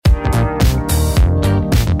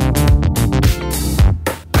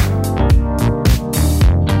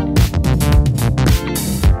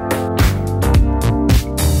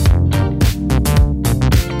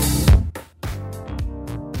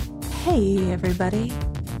everybody.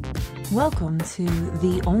 Welcome to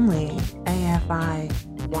the only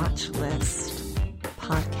AFI Watch List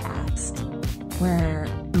podcast, where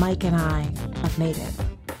Mike and I have made it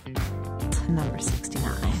to number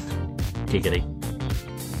 69. Giggity.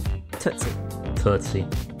 Tootsie.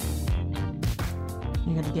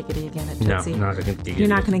 You're going to giggity again at Tootsie? No, I'm not going to giggity. You're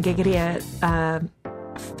not going to giggity at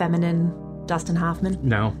feminine Dustin Hoffman?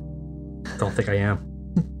 No. Don't think I am.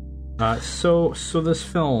 So this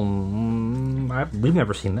film, we've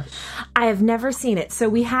never seen this. I have never seen it. So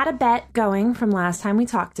we had a bet going from last time we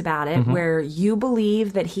talked about it, where you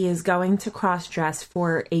believe that he is going to cross-dress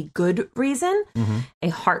for a good reason, a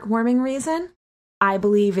heartwarming reason. I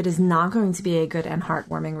believe it is not going to be a good and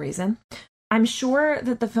heartwarming reason. I'm sure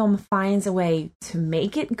that the film finds a way to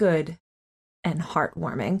make it good and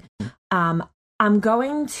heartwarming. I'm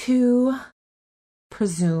going to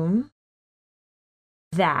presume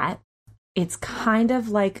that it's kind of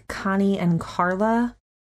like Connie and Carla,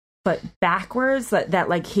 but backwards. That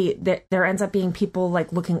like there ends up being people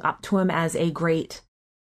like looking up to him as a great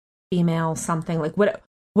female something, like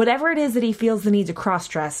whatever it is that he feels the need to cross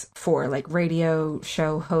dress for, like radio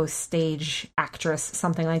show host, stage actress,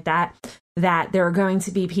 something like that. That there are going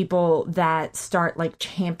to be people that start like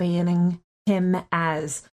championing him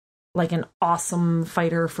as like an awesome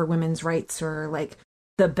fighter for women's rights, or like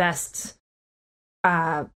the best.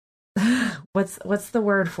 What's the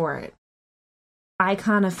word for it?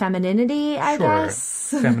 Icon of femininity, I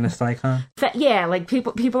guess. Feminist icon. Yeah, like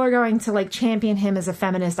people are going to like champion him as a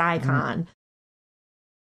feminist icon.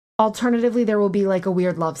 Alternatively, there will be like a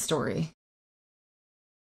weird love story.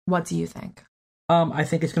 What do you think? I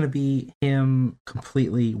think it's going to be him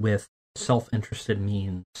completely with self-interested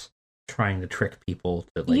means, trying to trick people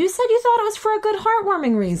to like... You said you thought it was for a good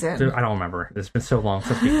heartwarming reason. I don't remember. It's been so long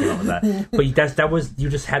since we came up with that. But that was, you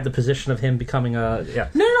just had the position of him becoming a... Yeah.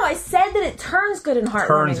 No, I said that it turns good and heartwarming.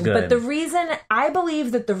 Turns good. But the reason, I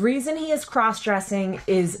believe that the reason he is cross-dressing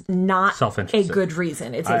is not a good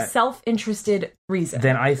reason. It's a self-interested reason.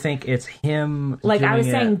 Then I think it's him... Like I was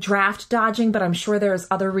saying draft dodging, but I'm sure there's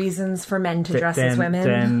other reasons for men to dress as women.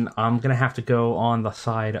 Then I'm going to have to go on the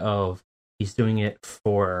side of he's doing it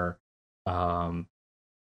for...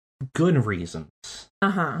 good reasons,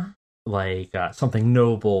 like something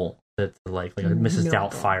noble, that like a Mrs.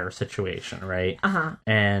 Doubtfire situation, right?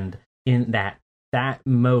 And in that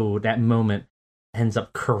moment ends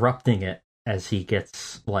up corrupting it as he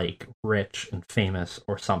gets like rich and famous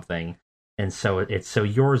or something. And so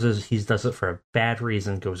yours is he does it for a bad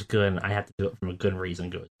reason, goes good, and I have to do it from a good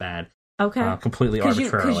reason, goes bad. Okay. Completely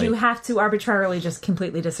arbitrarily. Because you have to arbitrarily just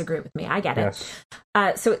completely disagree with me. I get it.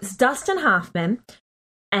 Yes. So it's Dustin Hoffman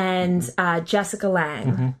and Jessica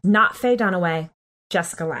Lange. Not Faye Dunaway,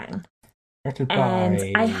 Jessica Lange.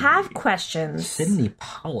 And I have questions. Sydney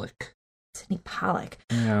Pollack.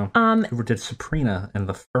 Yeah. Who did Sabrina and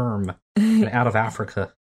The Firm and Out of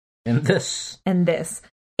Africa. And this. In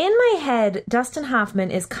my head, Dustin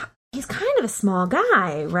Hoffman he's kind of a small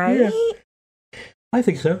guy, right? Yeah. I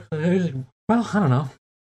think so. Well, I don't know.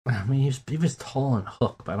 I mean, he was tall and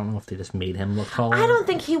Hook, but I don't know if they just made him look taller. I don't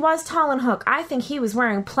think he was tall and Hook. I think he was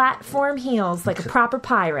wearing platform heels like a proper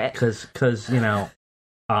pirate. Because you know...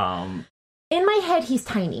 in my head, he's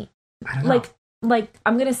tiny. I don't know. Like,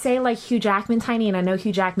 I'm going to say like Hugh Jackman tiny, and I know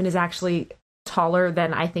Hugh Jackman is actually taller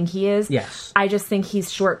than I think he is. Yes. I just think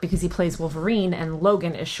he's short because he plays Wolverine and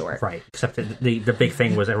Logan is short. Right. Except that the big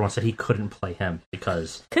thing was everyone said he couldn't play him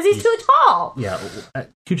because he's too tall. Yeah.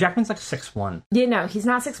 Hugh Jackman's like 6'1". Yeah, no, he's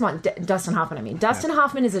not 6'1". Dustin Hoffman, I mean. Dustin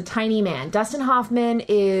Hoffman is a tiny man. Dustin Hoffman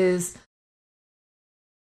is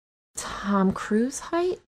Tom Cruise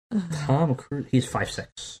height? Tom Cruise, he's 5'6".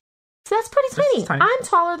 So that's pretty tiny. I'm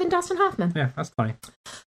taller than Dustin Hoffman. Yeah, that's funny.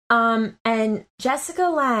 And Jessica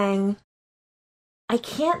Lange, I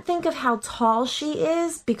can't think of how tall she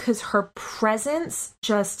is because her presence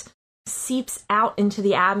just seeps out into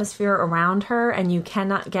the atmosphere around her, and you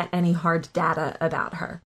cannot get any hard data about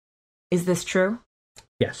her. Is this true?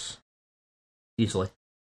 Yes. Easily.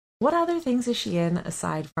 What other things is she in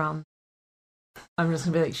aside from... I'm just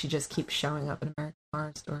going to be like, she just keeps showing up in American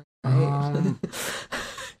Horror Story. Right?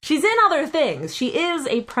 She's in other things. She is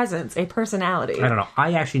a presence, a personality. I don't know.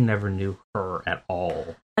 I actually never knew her at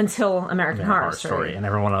all. Until American Horror Story. And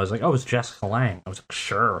everyone was like, oh, it's Jessica Lange. I was like,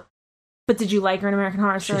 sure. But did you like her in American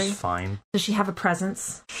Horror Story? She's fine. Does she have a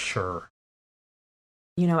presence? Sure.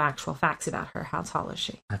 You know actual facts about her. How tall is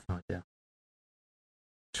she? I have no idea.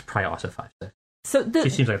 She's probably also 5'6". So she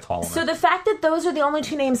seems like a tall woman. So the fact that those are the only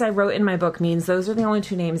two names I wrote in my book means those are the only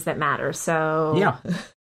two names that matter. So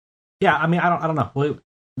yeah. I mean, I don't know.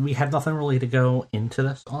 We had nothing really to go into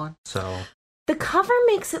this on, so The cover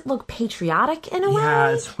makes it look patriotic in a way.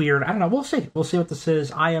 Yeah, it's weird. I don't know. We'll see. We'll see what this is.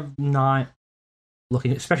 I am not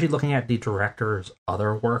especially looking at the director's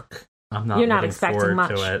other work. I'm not. You're not expecting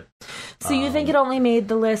much to it. So you think it only made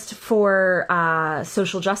the list for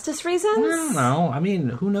social justice reasons? I don't know. I mean,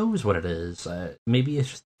 who knows what it is? Maybe it's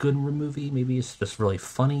just a good movie. Maybe it's just really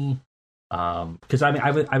funny. Because I mean,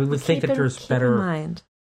 I would think that there's better. Keep in mind,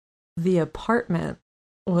 The Apartment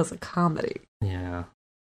was a comedy. Yeah,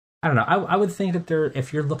 I don't know. I would think that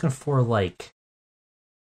if you're looking for like,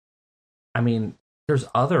 I mean, there's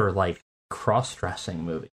other like cross-dressing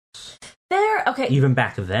movies. Okay. Even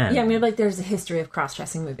back then. Yeah, I mean, like, there's a history of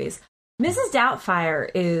cross-dressing movies. Mrs. Doubtfire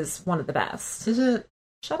is one of the best. Is it?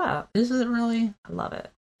 Shut up. Is it really? I love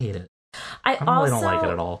it. I hate it. I really don't like it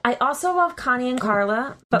at all. I also love Connie and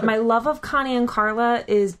Carla, but my love of Connie and Carla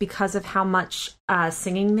is because of how much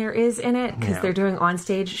singing there is in it, because they're doing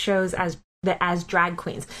onstage shows as drag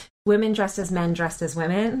queens. Women dressed as men, dressed as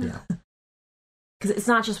women. Yeah. Because it's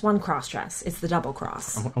not just one cross-dress, it's the double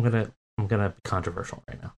cross. I'm gonna be controversial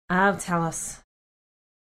right now. Oh, tell us.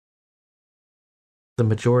 The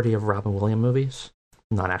majority of Robin Williams movies,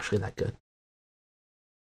 not actually that good.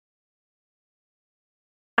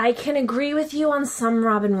 I can agree with you on some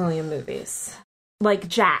Robin Williams movies. Like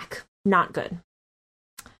Jack, not good.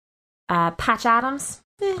 Patch Adams,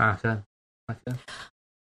 Okay.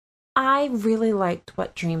 I really liked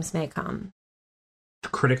What Dreams May Come.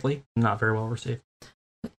 Critically, not very well received.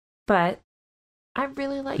 But I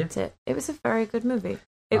really liked it. It was a very good movie.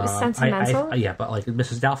 It was sentimental. But like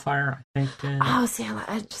Mrs. Doubtfire, I think. Oh, see, I like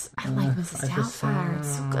Mrs. Doubtfire.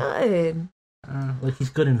 It's so good. Like he's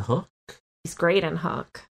good in Hook. He's great in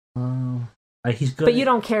Hook. He's good. But you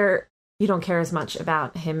don't care. You don't care as much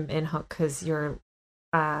about him in Hook because you're.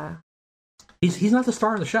 He's not the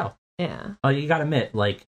star of the show. Yeah. You gotta admit,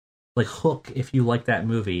 like Hook. If you like that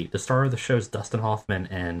movie, the star of the show is Dustin Hoffman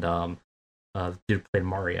and the dude who played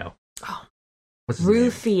Mario. Oh. What's his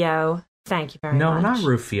Rufio. Name? Thank you very much. No, not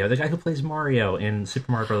Rufio. The guy who plays Mario in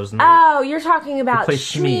Super Mario Bros. Oh, you're talking about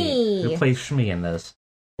Shmee. Who plays Shmee in this?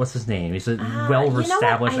 What's his name? He's a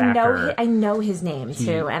well-established actor. I know his name,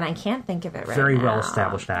 too, and I can't think of it right now. Very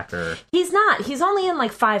well-established actor. He's not. He's only in,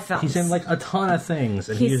 like, 5 films. He's in, like, a ton of things,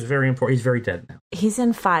 and he's very important. He's very dead now. He's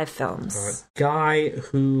in 5 films. Guy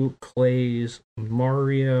who plays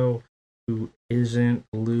Mario, who isn't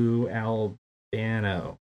Lou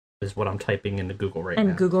Albano, is what I'm typing into Google right now.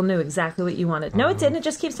 And Google knew exactly what you wanted. No, it didn't. It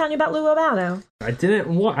just keeps telling you about Lou Albano.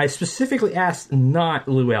 I specifically asked not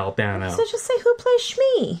Lou Albano. So just say who plays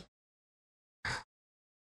Shmee.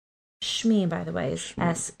 Shmee, by the way, is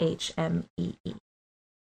Shmee.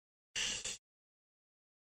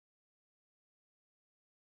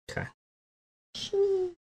 Okay.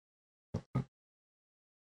 Shmee. I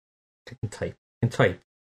can type.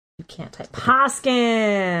 You can't type.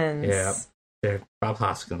 Hoskins! Yeah. There, Bob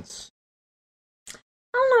Hoskins. I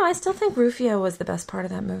don't know. I still think Rufio was the best part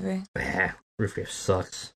of that movie. Rufio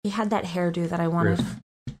sucks. He had that hairdo that I wanted.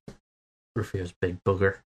 Rufio's big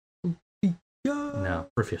booger. No,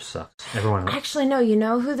 Rufio sucks. Everyone. Actually, no. You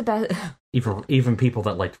know who the best? Even people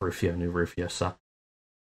that liked Rufio knew Rufio sucked.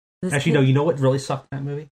 Actually, no. You know what really sucked in that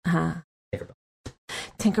movie?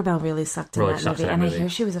 Tinkerbell really sucked in that movie, and I hear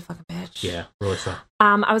she was a fucking bitch. Yeah, really sucked.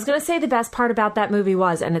 I was gonna say the best part about that movie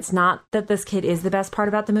was, and it's not that this kid is the best part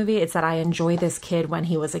about the movie, it's that I enjoy this kid when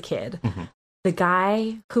he was a kid. Mm-hmm. The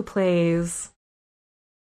guy who plays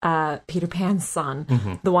Peter Pan's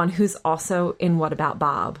son, the one who's also in What About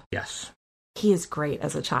Bob? Yes. He is great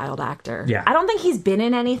as a child actor. Yeah. I don't think he's been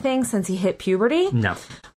in anything since he hit puberty. No.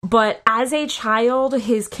 But as a child,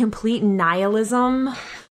 his complete nihilism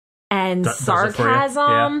and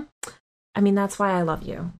sarcasm. Yeah. I mean, that's why I love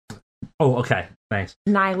you. Oh, okay. Thanks.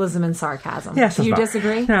 Nihilism and sarcasm. Yeah, do you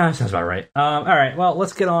disagree? No, that sounds about right. All right. Well,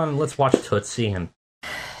 let's get on. Let's watch Tootsie and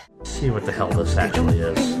see what the hell this actually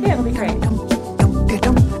is. Yeah, it'll be great.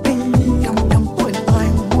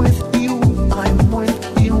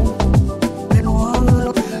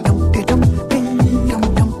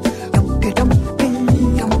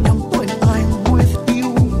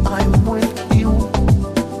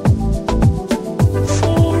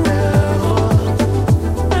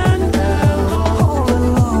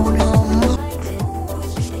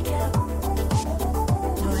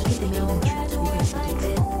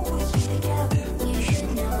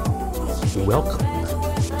 Welcome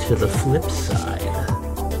to the flip side.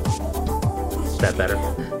 Is that better?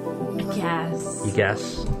 I guess. You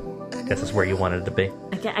guess? I guess that's where you wanted to be.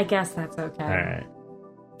 I guess that's okay. All right.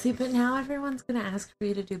 See, but now everyone's going to ask for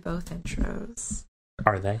you to do both intros.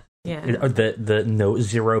 Are they? Yeah. The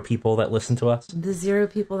zero people that listen to us? The 0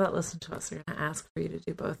 people that listen to us are going to ask for you to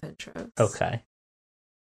do both intros. Okay.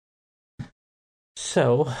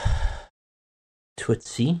 So,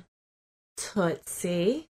 Tootsie.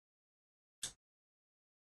 Tootsie.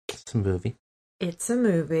 It's a movie. It's a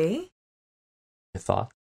movie. Your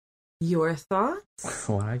thoughts? Your thoughts?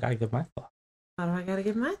 Well, I gotta give my thoughts. How do I gotta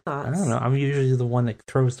give my thoughts? I don't know. I'm usually the one that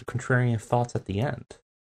throws the contrarian thoughts at the end.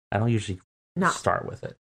 I don't usually start with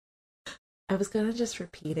it. I was going to just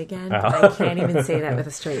repeat again, but I can't even say that with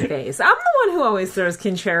a straight face. I'm the one who always throws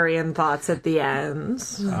contrarian thoughts at the end.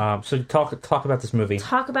 So talk about this movie.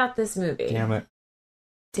 Talk about this movie. Damn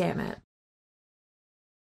it.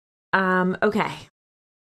 Okay.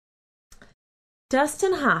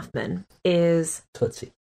 Dustin Hoffman is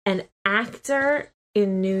Tootsie, an actor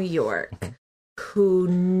in New York who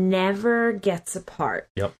never gets a part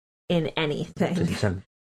in anything.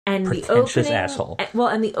 And pretentious asshole. Well,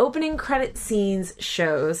 and the opening credit scenes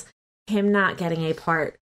shows him not getting a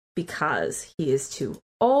part because he is too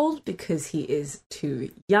old, because he is too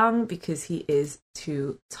young, because he is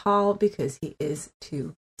too tall, because he is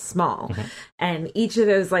too small. Mm-hmm. And each of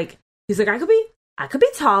those, like, he's like, I could be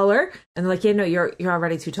taller. And they're like, yeah, no, you're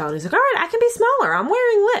already too tall. And he's like, all right, I can be smaller. I'm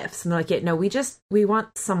wearing lifts. And they're like, yeah, no, we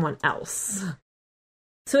want someone else.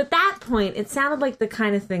 So at that point, it sounded like the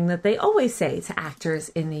kind of thing that they always say to actors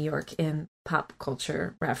in New York in pop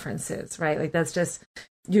culture references, right? Like, that's just,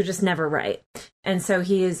 you're just never right. And so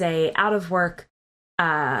he is a out of work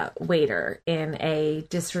waiter in a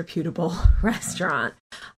disreputable restaurant.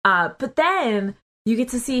 But then you get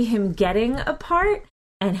to see him getting a part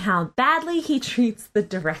and how badly he treats the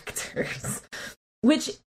directors,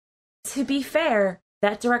 which, to be fair,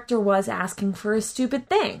 that director was asking for a stupid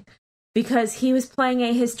thing. Because he was playing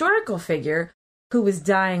a historical figure who was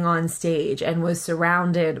dying on stage and was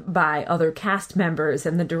surrounded by other cast members.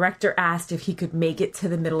 And the director asked if he could make it to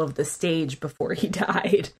the middle of the stage before he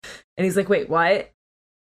died. And he's like, wait, what?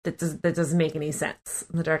 That doesn't make any sense.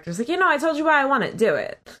 And the director's like, I told you why I want it. Do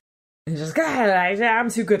it. And he's just, God, I'm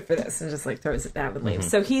too good for this. And just like throws it down and leaves.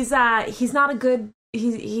 So he's not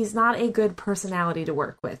a good personality to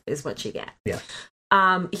work with, is what you get. Yeah.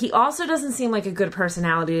 He also doesn't seem like a good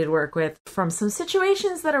personality to work with from some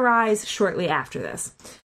situations that arise shortly after this.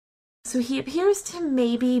 So he appears to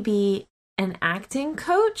maybe be an acting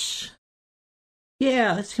coach.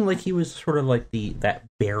 Yeah, it seemed like he was sort of like that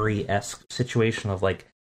Barry-esque situation of like,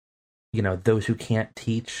 those who can't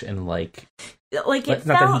teach and like it felt, not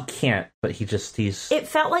that he can't, but he's. It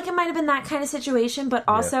felt like it might have been that kind of situation, but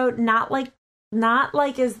also not like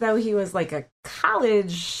as though he was like a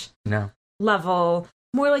college. No. Level,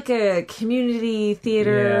 more like a community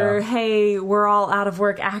theater. Yeah. Hey, we're all out of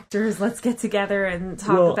work actors. Let's get together and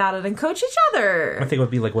talk about it and coach each other. I think it would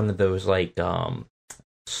be like one of those like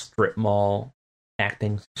strip mall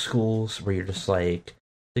acting schools where you're just like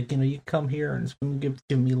you come here and it's gonna give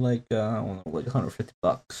me like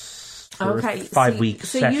 $150 for a 5 week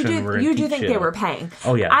session. So you do think they were paying?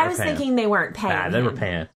 Oh yeah, I was thinking they weren't paying. Nah, they were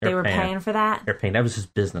paying. They were paying for that. They're paying. That was his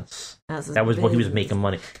business. That was what he was making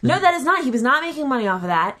money. No, that is not. He was not making money off of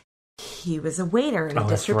that. He was a waiter in a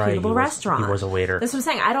disreputable restaurant. He was a waiter. That's what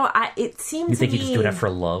I'm saying. It seemed you to think me, he just do that for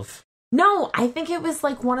love? No, I think it was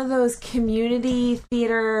like one of those community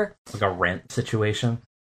theater, like a Rent situation.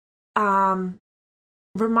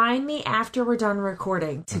 Remind me after we're done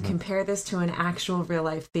recording to compare this to an actual real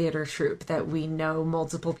life theater troupe that we know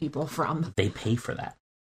multiple people from. They pay for that.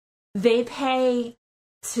 They pay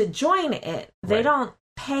to join it. They don't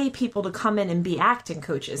pay people to come in and be acting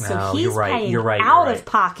coaches. So he's paying out of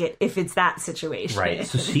pocket if it's that situation. Right.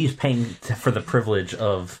 So he's paying for the privilege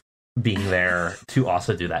of being there to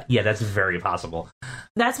also do that. Yeah, that's very possible.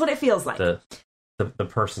 That's what it feels like. The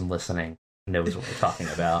person listening knows what we're talking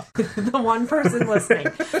about. The one person listening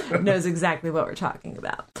knows exactly what we're talking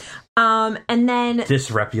about. And then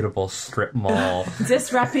disreputable strip mall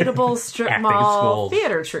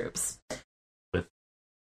theater troops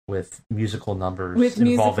with musical numbers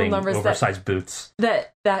involving oversized boots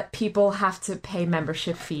that people have to pay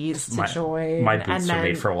membership fees to join. My boots are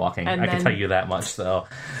made for walking. I can tell you that much, though.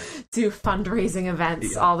 Do fundraising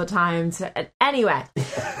events all the time. Anyway,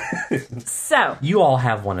 so you all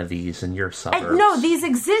have one of these in your suburbs. No, these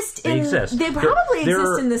exist. They probably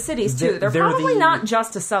exist in the cities too. They're probably not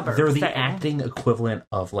just a suburb. They're the acting equivalent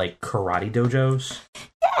of like karate dojos.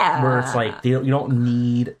 Yeah, where it's like you don't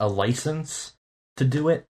need a license to do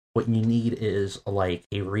it. What you need is like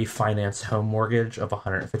a refinanced home mortgage of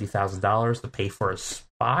 $150,000 to pay for a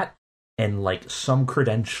spot and like some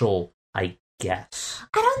credential, I guess.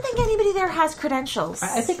 I don't think anybody there has credentials.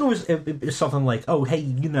 I think it was something like, oh,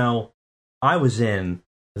 hey, I was in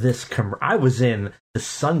I was in the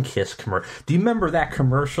Sunkist commercial. Do you remember that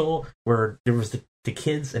commercial where there was the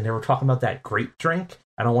kids and they were talking about that grape drink?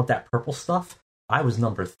 I don't want that purple stuff. I was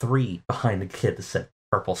number 3 behind the kid that said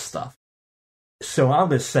purple stuff. So I'm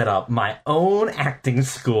going to set up my own acting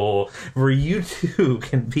school where you two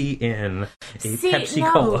can be in a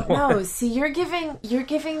Pepsi Cola. No, see, you're giving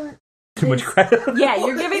too much credit. Yeah,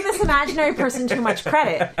 you're giving this imaginary person too much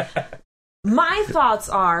credit. My thoughts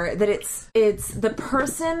are that it's the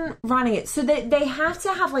person running it, so they have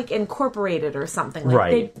to have like incorporated or something. Like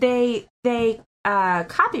right. They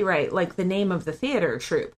copyright like the name of the theater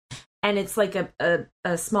troupe, and it's like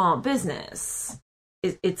a small business.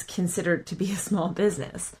 It's considered to be a small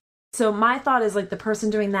business. So my thought is like the person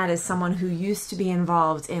doing that is someone who used to be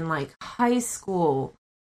involved in like high school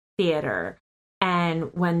theater,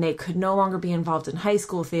 and when they could no longer be involved in high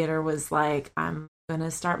school theater was like, I'm gonna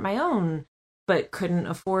start my own, but couldn't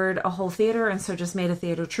afford a whole theater and so just made a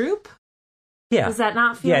theater troupe. Yeah. Does that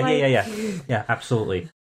not feel like... Yeah, absolutely.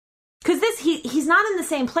 Because he's not in the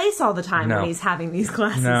same place all the time when he's having these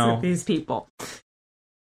classes with these people.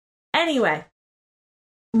 Anyway,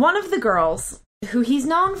 one of the girls, who he's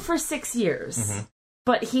known for 6 years,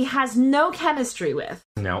 but he has no chemistry with,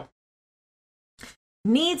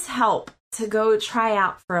 needs help to go try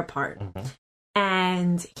out for a part.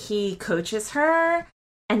 And he coaches her,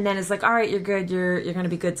 and then is like, all right, you're good, you're going to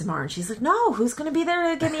be good tomorrow. And she's like, no, who's going to be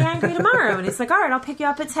there to get me angry tomorrow? And he's like, all right, I'll pick you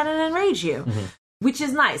up at 10 and enrage you. Which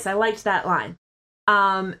is nice. I liked that line.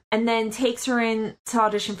 And then takes her in to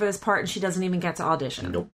audition for this part, and she doesn't even get to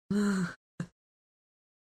audition. Nope.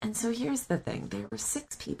 And so here's the thing. There were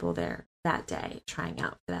 6 people there that day trying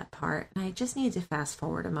out for that part. And I just need to fast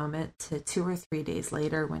forward a moment to 2 or 3 days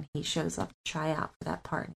later when he shows up to try out for that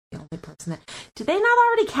part. And the only person that... Did they not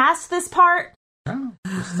already cast this part? No.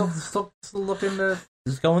 Still looking to...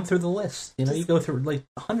 Just going through the list. You know, you go through like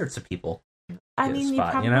hundreds of people. I mean, you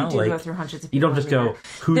probably do go through hundreds of people. You don't just go,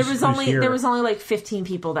 there was only like 15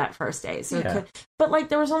 people that first day. So but like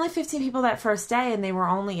there was only 15 people that first day, and they were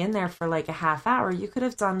only in there for like a half hour. You could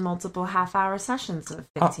have done multiple half-hour sessions of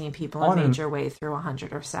 15 people and made your way through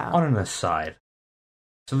 100 or so. On an aside,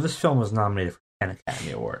 so this film was nominated for 10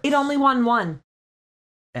 Academy Awards. It only won 1.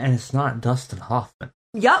 And it's not Dustin Hoffman.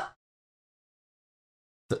 Yup.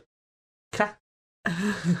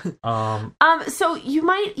 So you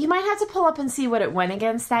might have to pull up and see what it went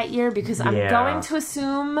against that year, because I'm going to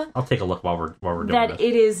assume I'll take a look while we're doing that this.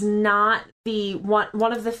 it is not the one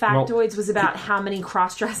of the factoids was about how many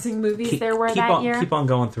cross-dressing movies there were that year. Keep on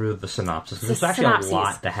going through the synopsis. There's actually a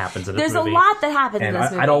lot that happens in this movie. There's a lot that happens in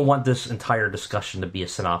this movie. I don't want this entire discussion to be a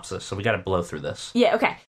synopsis, so we got to blow through this. Yeah,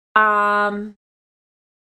 okay.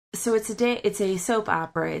 So it's a soap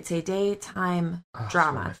opera. It's a daytime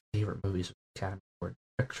drama. One of my favorite movies of the Academy Award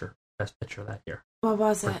Best Picture that year. What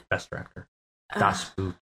was it? Best Director. Das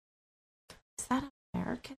Boot. Is that an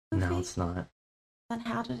American movie? No, it's not. Then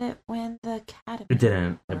how did it win the Academy? It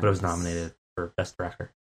didn't, but it was nominated for Best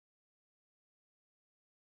Director.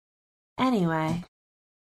 Anyway,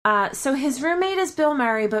 so his roommate is Bill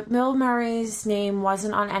Murray, but Bill Murray's name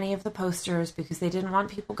wasn't on any of the posters because they didn't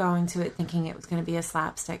want people going to it thinking it was going to be a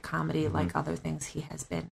slapstick comedy like other things he has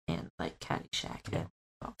been in, like Caddyshack. Yeah.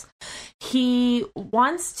 He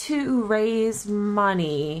wants to raise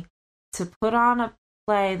money to put on a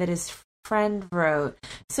play that his friend wrote.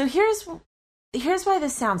 So here's why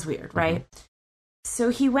this sounds weird, right? So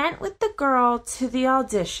he went with the girl to the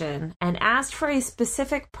audition and asked for a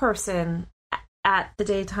specific person at the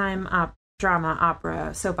daytime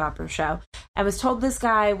soap opera show, and was told this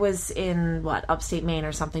guy was in upstate Maine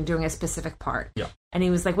or something doing a specific part. Yeah. And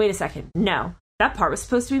he was like, wait a second, no, that part was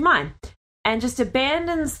supposed to be mine. And just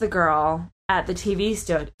abandons the girl at the TV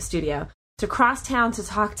studio to cross town to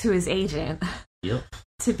talk to his agent. Yep.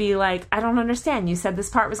 To be like, I don't understand. You said this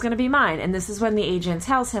part was going to be mine. And this is when the agent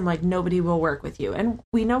tells him, like, nobody will work with you. And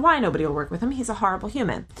we know why nobody will work with him. He's a horrible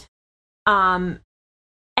human. And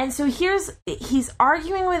so he's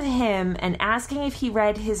arguing with him and asking if he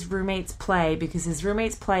read his roommate's play, because his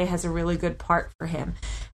roommate's play has a really good part for him.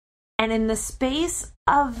 And in the space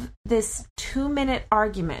of this 2-minute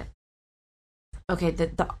argument, okay,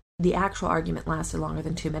 the actual argument lasted longer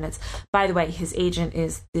than 2 minutes. By the way, his agent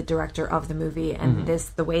is the director of the movie, and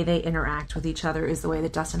the way they interact with each other is the way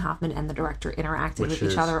that Dustin Hoffman and the director interacted with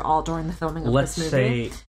each other all during the filming of this movie.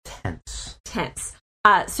 Let's say tense.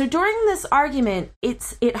 So during this argument,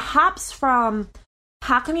 it hops from,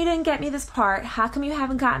 how come you didn't get me this part? How come you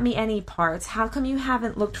haven't gotten me any parts? How come you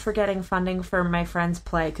haven't looked for getting funding for my friend's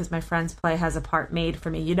play? Because my friend's play has a part made for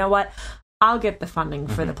me. You know what? I'll get the funding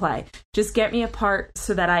for the play. Just get me a part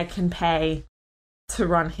so that I can pay to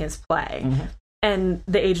run his play. And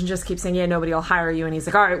the agent just keeps saying, yeah, nobody will hire you. And he's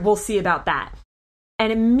like, all right, we'll see about that.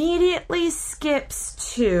 And immediately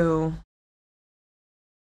skips to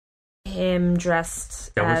him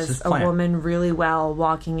dressed as a woman really well,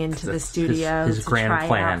 walking into the studio his grand try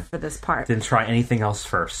plan out for this part. Didn't try anything else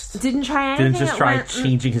first. Didn't try anything. Didn't just try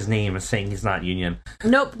changing his name and saying he's not union.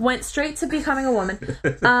 Nope, went straight to becoming a woman.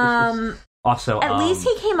 Also, at least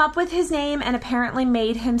he came up with his name and apparently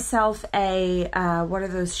made himself a what are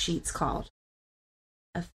those sheets called?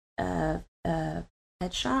 A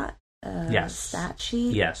headshot. Yes. Stat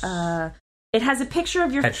sheet. Yes. It has a picture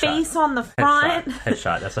of your headshot. Face on the front.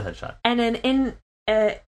 Headshot. That's a headshot. And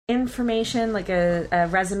an information, like a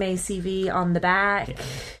resume CV on the back.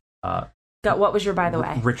 Yeah. What was your, by the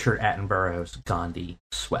way? Richard Attenborough's Gandhi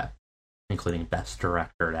swept, including Best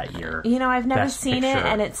Director that year. You know, I've never seen it,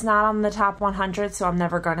 and it's not on the top 100, so I'm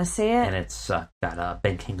never going to see it. And it's got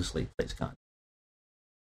Ben Kingsley plays Gandhi.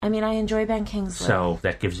 I mean, I enjoy Ben Kingsley. So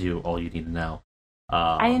that gives you all you need to know.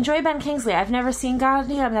 I enjoy Ben Kingsley. I've never seen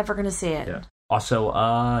Gandhi. I'm never going to see it. Yeah. Also,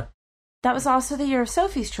 that was also the year of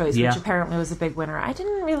Sophie's Choice, which apparently was a big winner. I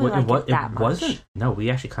didn't really like it that much. It wasn't. No, we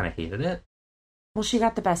actually kind of hated it. Well, she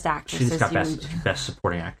got the Best Actress. She just got best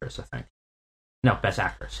Supporting Actress, I think. No, Best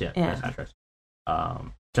Actress. Yeah. Best Actress.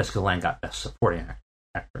 Jessica Lange got Best Supporting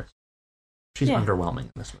Actress. She's underwhelming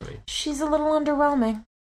in this movie. She's a little underwhelming.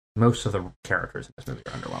 Most of the characters in this movie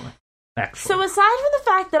are underwhelming. Actually. So aside from the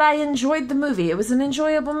fact that I enjoyed the movie, it was an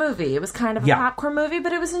enjoyable movie. It was kind of a popcorn movie,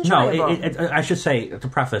 but it was enjoyable. No, I should say, to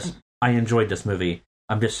preface, I enjoyed this movie.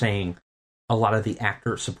 I'm just saying a lot of the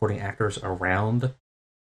supporting actors around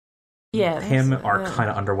him are kind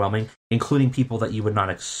of underwhelming, including people that you would not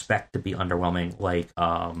expect to be underwhelming, like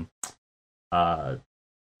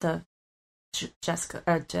Jessica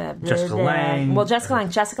Lange. Well, Jessica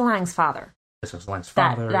Lange's father. Jessica Lange's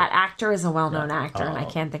father. That actor is a well-known actor, and I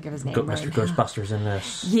can't think of his name. Mr. Ghostbusters in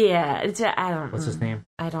this. Yeah, I don't. What's his name?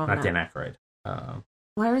 I don't know. Not Dan Aykroyd. Well,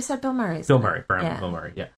 I already said Bill Murray. Bill Murray. Bill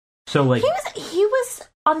Murray. Yeah. So like he was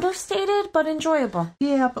understated but enjoyable.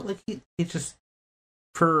 Yeah, but like he just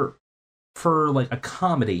for like a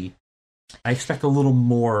comedy, I expect a little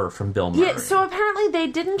more from Bill Murray. Yeah. So apparently they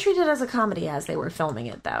didn't treat it as a comedy as they were filming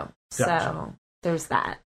it, though. Gotcha. So there's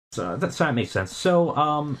that. So that makes sense.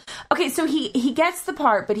 So okay, so he gets the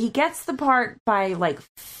part, but he gets the part by like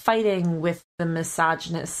fighting with the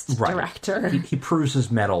misogynist director. He proves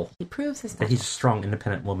his mettle. He proves his mettle. That he's a strong,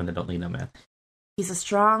 independent woman that don't need no man. He's a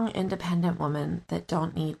strong, independent woman that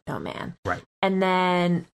don't need no man. Right. And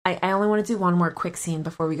then I only want to do one more quick scene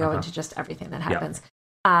before we go into just everything that happens.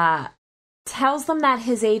 Tells them that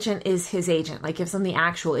his agent is his agent, like gives them the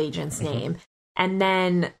actual agent's name. And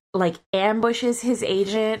then, like, ambushes his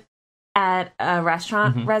agent at a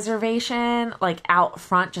restaurant reservation, like, out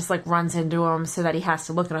front, just, like, runs into him so that he has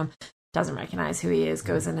to look at him. Doesn't recognize who he is,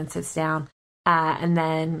 goes in and sits down, and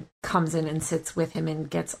then comes in and sits with him and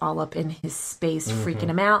gets all up in his space, freaking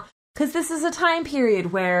him out. Because this is a time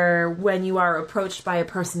period where when you are approached by a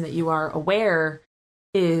person that you are aware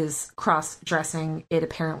is cross-dressing, it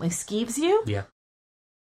apparently skeeves you. Yeah.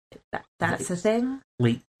 That's the thing.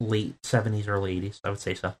 Late 70s, early 80s, I would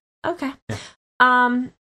say so. Okay. Yeah.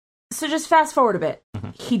 So just fast forward a bit.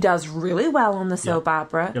 He does really well on the soap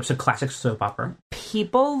opera. It's a classic soap opera.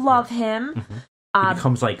 People love him. He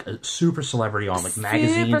becomes like a super celebrity on like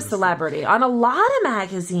magazines. Super celebrity on a lot of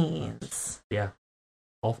magazines. Yeah.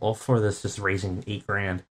 All for this, just raising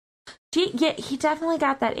 $8,000. Yeah, he definitely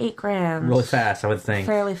got that $8,000 really fast, I would think.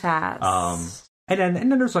 Fairly fast. And then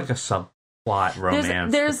there's like a subplot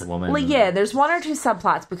romance with the woman. Like, there's one or two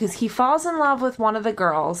subplots because he falls in love with one of the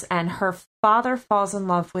girls, and her father falls in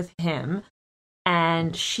love with him,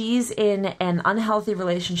 and she's in an unhealthy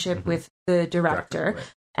relationship with the director,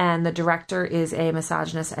 and the director is a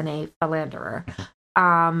misogynist and a philanderer.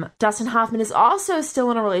 Dustin Hoffman is also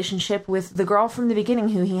still in a relationship with the girl from the beginning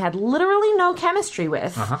who he had literally no chemistry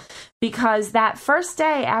with because that first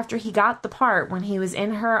day after he got the part, when he was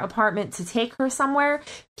in her apartment to take her somewhere,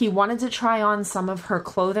 he wanted to try on some of her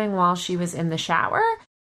clothing while she was in the shower,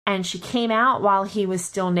 and she came out while he was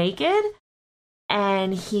still naked,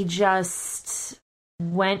 and he just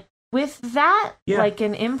went with that like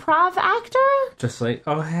an improv actor. Just like,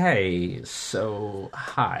 oh, hey, so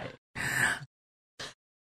hi.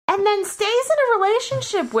 And then stays in a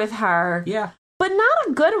relationship with her. Yeah. But not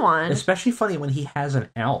a good one. Especially funny when he has an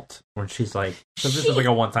out. When she's like, so this is like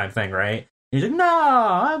a one-time thing, right? He's like, no,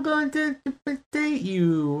 I'm going to date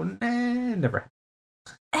you. Never.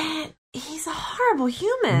 And he's a horrible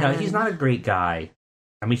human. No, he's not a great guy.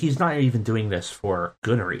 I mean, he's not even doing this for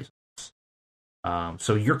good reasons.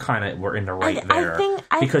 So you're we're in the right there.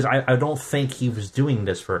 Because I don't think he was doing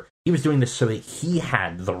this so that he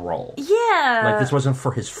had the role. Yeah. Like, this wasn't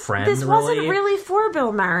for his friend, This wasn't really for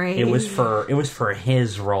Bill Murray. It was for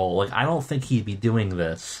his role. Like, I don't think he'd be doing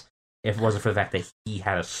this if it wasn't for the fact that he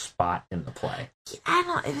had a spot in the play.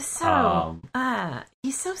 It was so,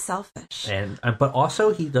 he's so selfish. But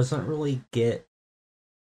also, he doesn't really get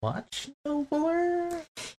much nobler.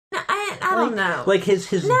 No, I don't know. Like,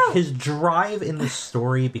 his drive in the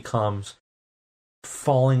story becomes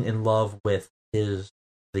falling in love with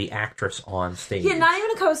the actress on stage. Yeah, not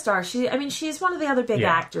even a co-star. She's one of the other big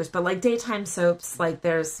actors, but like daytime soaps, like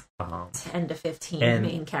there's 10 to 15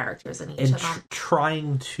 main characters in each of them.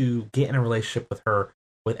 Trying to get in a relationship with her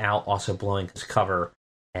without also blowing his cover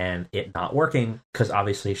and it not working, because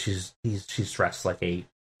obviously she's dressed like a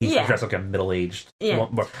middle-aged,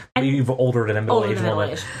 even older than a middle-aged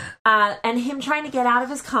woman. And him trying to get out of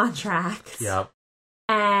his contract. Yep.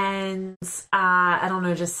 And I don't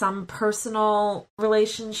know, just some personal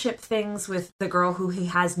relationship things with the girl who he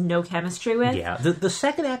has no chemistry with. Yeah, the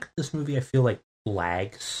second act of this movie, I feel like,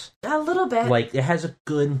 lags a little bit. Like, it has a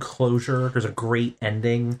good closure. There's a great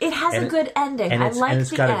ending. It has a good ending. I like the end. And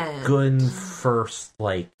it's got a good first,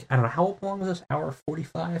 like, I don't know, how long is this? Hour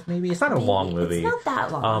 45, maybe? It's not a long movie. It's not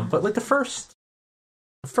that long. But like the first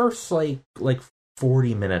like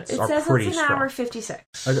 40 minutes are pretty strong. It says it's an hour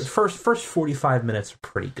 56. The first 45 minutes are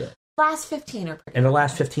pretty good. Last 15 are pretty good. And the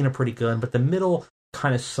last 15 are pretty good, but the middle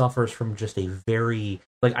kind of suffers from just a very...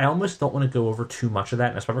 Like, I almost don't want to go over too much of that,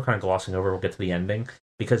 and that's why we're kind of glossing over. We'll get to the ending,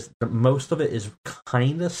 because most of it is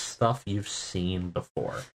kind of stuff you've seen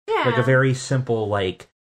before. Yeah. Like a very simple, like,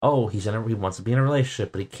 oh, he wants to be in a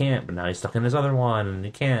relationship, but he can't, but now he's stuck in his other one, and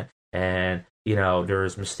he can't. And, you know,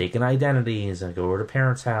 there's mistaken identities, and go over to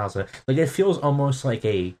parents' house. And, like, it feels almost like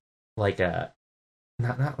not like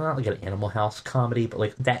an Animal House comedy, but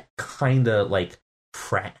like that kind of, like,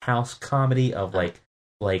 frat house comedy of, like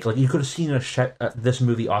you could have seen this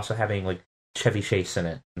movie also having, like, Chevy Chase in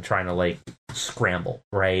it and trying to, like, scramble,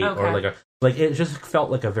 right? Okay. Or like it just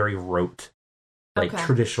felt like a very rote, like,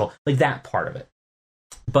 traditional, like, that part of it.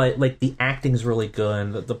 But, like, the acting's really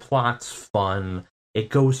good, the plot's fun, it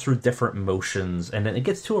goes through different motions, and then it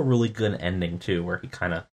gets to a really good ending too, where he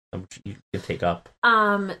kind of, you can take up.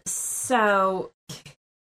 So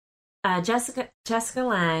Jessica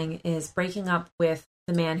Lange is breaking up with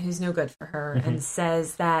the man who's no good for her, and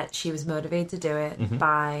says that she was motivated to do it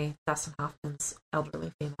by Dustin Hoffman's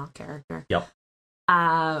elderly female character. Yep.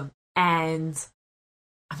 And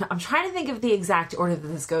I'm trying to think of the exact order that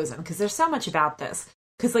this goes in, because there's so much about this.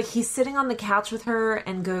 Because, like, he's sitting on the couch with her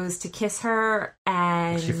and goes to kiss her,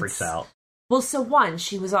 and she freaks out. Well, so one,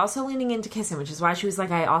 she was also leaning in to kiss him, which is why she was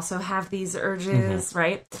like, I also have these urges,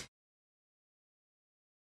 right?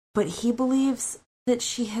 But he believes that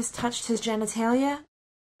she has touched his genitalia,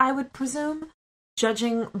 I would presume,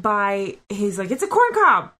 judging by, he's like, it's a corn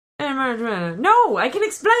cob. No, I can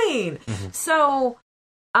explain. So,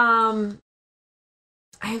 I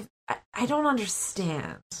don't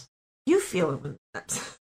understand. You feel it when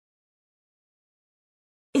that.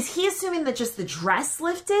 Is he assuming that just the dress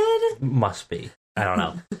lifted? Must be. I don't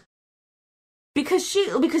know. Because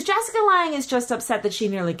Jessica Lange is just upset that she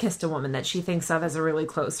nearly kissed a woman that she thinks of as a really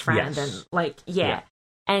close friend. Yes. And, like, yeah.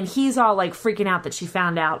 And he's all, like, freaking out that she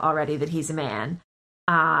found out already that he's a man.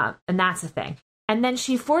 And that's the thing. And then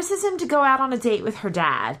she forces him to go out on a date with her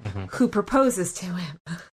dad, who proposes to him.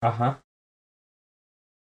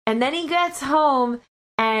 And then he gets home,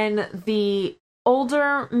 and the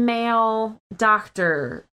older male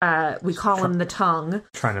doctor, we call him the Tongue,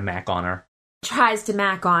 tries to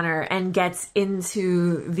mac on her and gets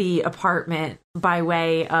into the apartment by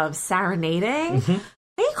way of serenading. How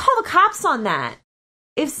do you call the cops on that?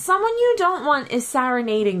 If someone you don't want is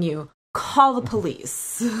serenading you, call the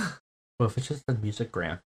police. Well, if it's just a music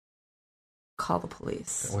gram, call the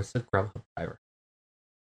police. What's the Grubhub driver?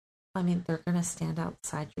 I mean, they're going to stand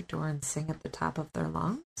outside your door and sing at the top of their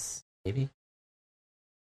lungs? Maybe.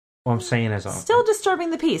 What I'm saying is... Still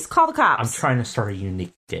disturbing the peace. Call the cops. I'm trying to start a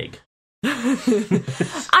unique gig.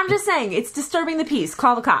 I'm just saying, it's disturbing the peace.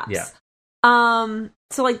 Call the cops. Yeah.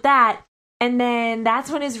 So like that, and then that's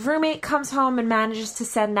when his roommate comes home and manages to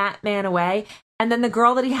send that man away. And then the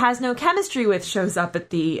girl that he has no chemistry with shows up at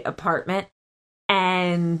the apartment,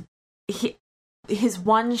 and his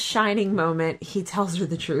one shining moment, he tells her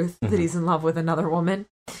the truth that he's in love with another woman.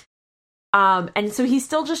 And so he's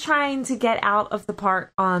still just trying to get out of the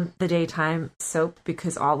part on the daytime soap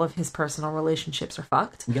because all of his personal relationships are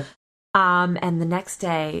fucked. Yep. And the next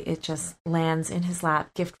day it just lands in his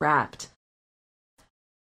lap, gift wrapped.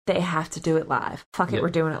 They have to do it live. Fuck it, we're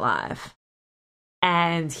doing it live.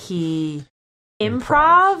 and he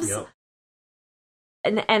improvs. Yep.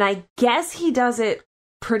 And I guess he does it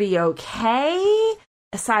pretty okay,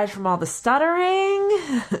 aside from all the stuttering.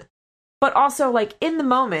 But also, like, in the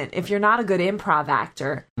moment, if you're not a good improv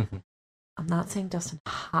actor, I'm not saying Dustin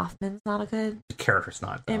Hoffman's not a good character's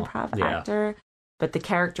not improv actor, but the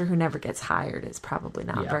character who never gets hired is probably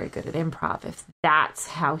not very good at improv, if that's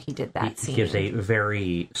how he did that scene. He gives a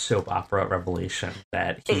very soap opera revelation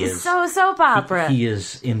that he is so soap opera. He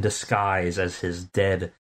is in disguise as his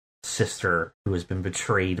dead sister who has been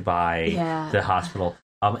betrayed by the hospital.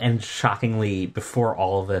 And shockingly, before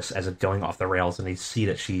all of this, as it's going off the rails, and they see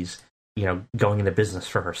that she's, you know, going into business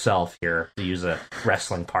for herself here, to use a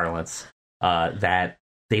wrestling parlance, that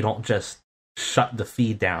they don't just shut the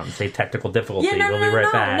feed down and say technical difficulty. We'll be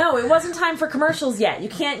right back. No, it wasn't time for commercials yet. You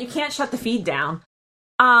can't shut the feed down.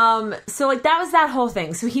 So like that was that whole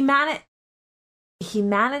thing. So he managed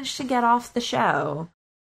to get off the show.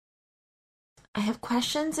 I have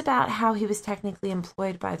questions about how he was technically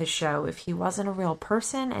employed by the show. If he wasn't a real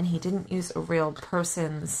person and he didn't use a real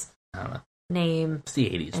person's name, it's the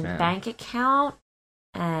 80s, and man. Bank account,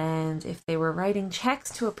 and if they were writing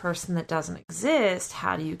checks to a person that doesn't exist,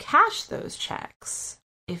 how do you cash those checks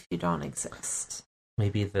if you don't exist?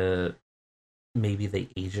 Maybe the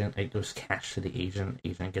agent, it goes cash to the agent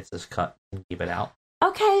gets his cut and keep it out.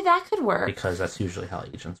 Okay, that could work. Because that's usually how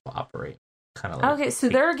agents will operate. Kind of like, okay, so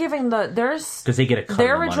they're giving because they get a cut.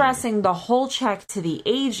 They're addressing the whole check to the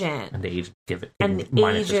agent, and the agent give it, and the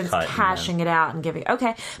agent's cashing it out and giving.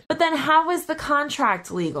 Okay, but then how is the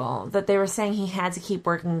contract legal? That they were saying he had to keep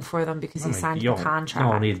working for them because he signed the contract.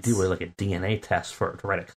 You don't need to do like a DNA test to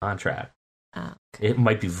write a contract. Okay. It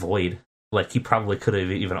might be void. Like he probably could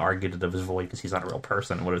have even argued that it was void because he's not a real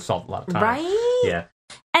person and would have solved a lot of time. Right? Yeah.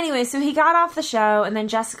 Anyway, so he got off the show, and then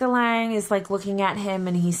Jessica Lange is like looking at him,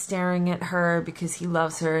 and he's staring at her because he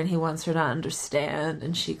loves her and he wants her to understand.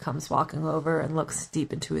 And she comes walking over and looks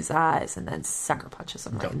deep into his eyes, and then sucker punches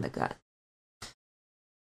him right in the gut.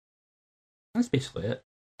 That's basically it.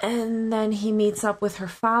 And then he meets up with her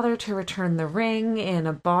father to return the ring in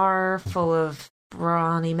a bar full of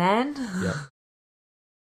brawny men. Yep.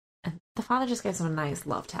 And the father just gives him a nice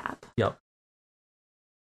love tap. Yep.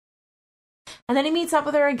 And then he meets up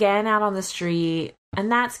with her again out on the street,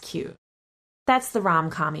 and that's cute. That's the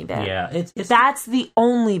rom-com-y bit. Yeah, that's the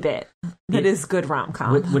only bit that is good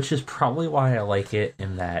rom-com. Which is probably why I like it,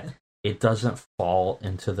 in that it doesn't fall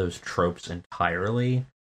into those tropes entirely,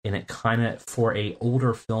 and it kind of, for a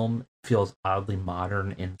older film, feels oddly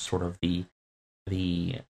modern in sort of the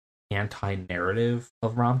anti-narrative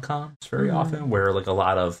of rom-coms very often, where like a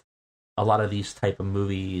lot of these type of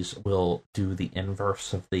movies will do the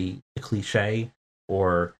inverse of the cliche,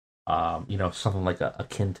 or something like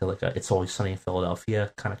akin to like a It's Always Sunny in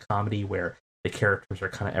Philadelphia kind of comedy, where the characters are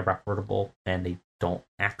kind of irreparable and they don't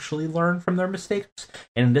actually learn from their mistakes.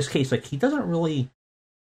 And in this case, like, he doesn't really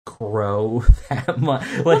grow that much.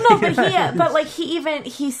 Well, no, but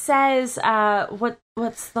he says,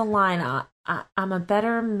 what's the line? I'm a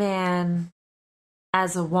better man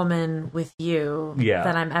as a woman with you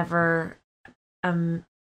than I'm ever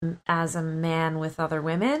as a man with other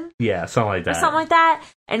women. Yeah, something like that. Or something like that.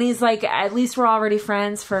 And he's like, at least we're already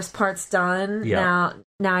friends. First part's done. Yeah.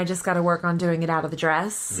 Now I just got to work on doing it out of the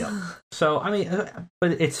dress. Yeah. So, I mean,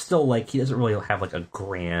 but it's still like he doesn't really have like a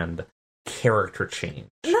grand character change.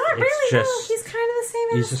 Not really, no. He's kind of the same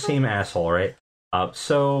asshole. He's the same asshole, right?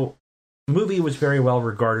 So, the movie was very well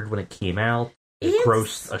regarded when it came out. It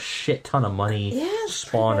grossed a shit ton of money. Yeah,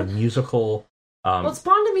 spawned a musical. It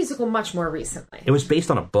spawned a musical much more recently. It was based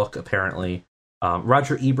on a book, apparently.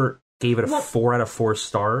 Roger Ebert gave it 4 out of 4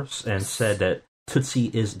 stars and said that Tootsie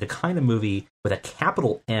is the kind of movie with a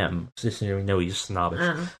capital M, so you know he's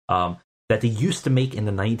snobbish, that they used to make in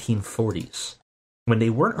the 1940s, when they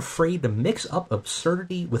weren't afraid to mix up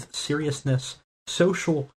absurdity with seriousness,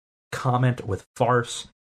 social comment with farce,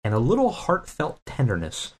 and a little heartfelt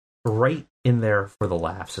tenderness right in there for the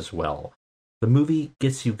laughs as well. The movie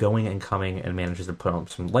gets you going and coming and manages to put on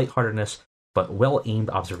some lightheartedness, but well-aimed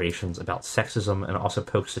observations about sexism, and also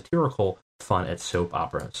pokes satirical fun at soap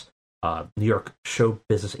operas, New York show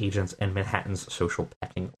business agents, and Manhattan's social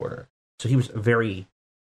pecking order. So he was very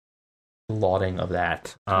lauding of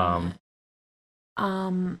that.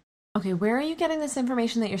 Okay, where are you getting this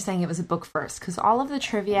information that you're saying it was a book first? Because all of the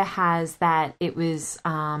trivia has that it was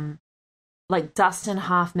like Dustin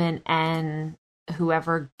Hoffman and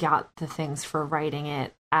whoever got the things for writing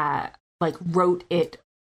it, wrote it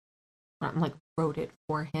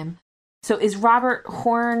for him. So is Robert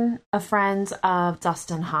Horn a friend of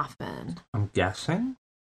Dustin Hoffman? I'm guessing.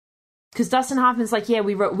 Because Dustin Hoffman's like, yeah,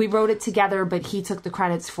 we wrote it together, but he took the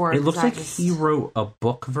credits for it. It looks like he wrote a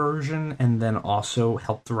book version and then also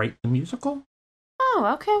helped write the musical.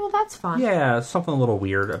 Oh, okay. Well, that's fun. Yeah, something a little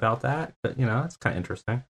weird about that, but it's kind of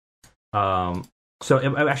interesting. So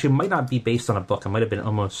it actually might not be based on a book. It might have been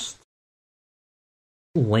almost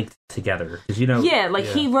linked together because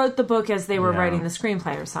he wrote the book as they were writing the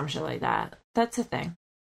screenplay or some shit like that. That's a thing.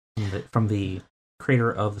 From the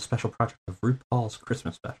creator of the special project of RuPaul's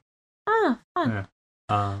Christmas Special. Ah, fun.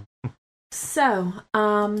 Yeah. So,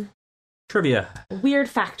 trivia. Weird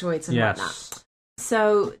factoids and whatnot.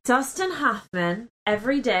 So, Dustin Hoffman,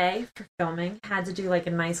 every day for filming, had to do like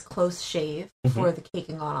a nice close shave before the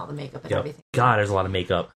caking on all the makeup and everything. God, there's a lot of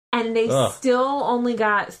makeup. And they still only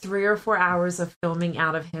got 3 or 4 hours of filming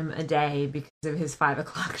out of him a day because of his 5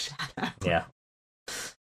 o'clock shadow. Yeah.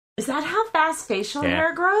 Is that how fast facial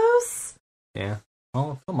hair grows? Yeah.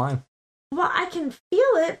 Oh, feel mine. Well, I can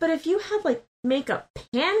feel it, but if you had like makeup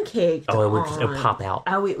pancaked it would pop out.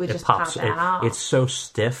 Oh, it would just pop out. It's so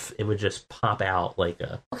stiff, it would just pop out like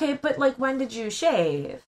a... Okay, but like when did you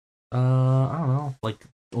shave? I don't know, like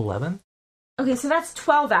 11? Okay, so that's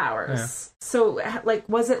 12 hours. Yeah. So, like,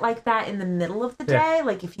 was it like that in the middle of the day? Yeah.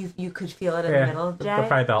 Like, if you could feel it in the middle of the day?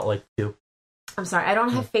 Probably about, like, 2. I'm sorry, I don't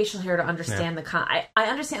have facial hair to understand I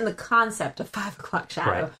understand the concept of 5 o'clock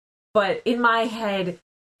shadow, right. But in my head,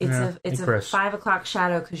 it's a 5 o'clock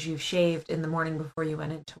shadow because you shaved in the morning before you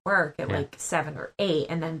went into work at, like, 7 or 8,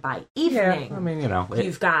 and then by evening, I mean,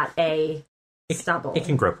 you've got a stubble. It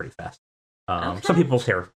can grow pretty fast. Some people's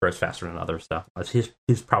hair grows faster than others, though.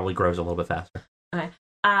 His probably grows a little bit faster. Okay.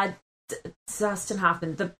 Dustin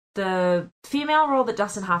Hoffman, the female role that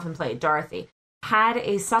Dustin Hoffman played, Dorothy, had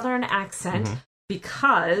a Southern accent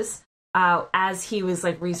because as he was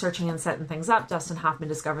like researching and setting things up, Dustin Hoffman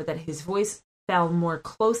discovered that his voice fell more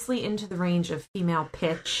closely into the range of female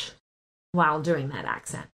pitch while doing that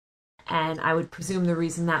accent. And I would presume the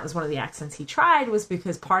reason that was one of the accents he tried was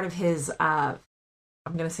because part of his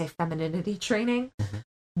I'm going to say femininity training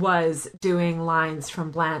was doing lines from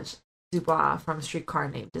Blanche Dubois from Streetcar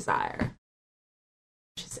Named Desire.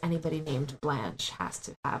 Which is anybody named Blanche has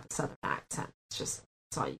to have a Southern accent. That's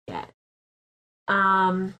all you get.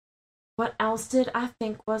 What else did I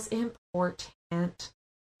think was important?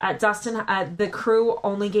 The crew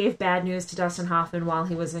only gave bad news to Dustin Hoffman while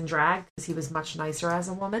he was in drag because he was much nicer as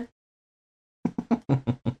a woman.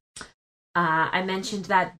 I mentioned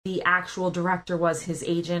that the actual director was his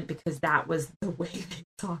agent because that was the way they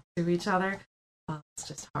talked to each other. Oh, it's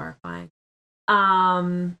just horrifying.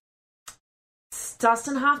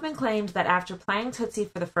 Dustin Hoffman claimed that after playing Tootsie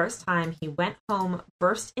for the first time, he went home,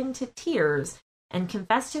 burst into tears, and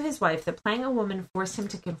confessed to his wife that playing a woman forced him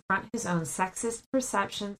to confront his own sexist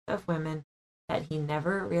perceptions of women that he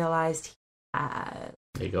never realized he had.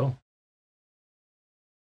 There you go.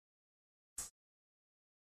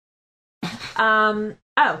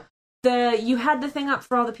 You had the thing up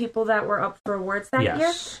for all the people that were up for awards that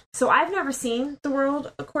year. So I've never seen The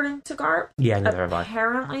World According to Garp. Yeah, neither have I.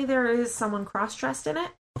 Apparently there is someone cross-dressed in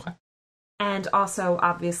it. Okay. And also,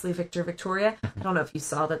 obviously, Victoria. I don't know if you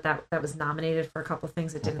saw that was nominated for a couple of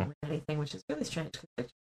things. It didn't win anything, which is really strange because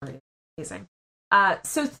Victoria is amazing.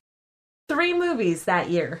 So 3 movies that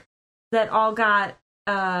year that all got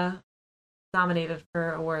nominated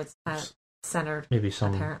for awards centered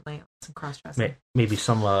apparently some cross-dressing. Maybe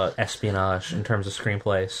some espionage in terms of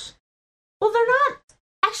screenplays. Well, they're not.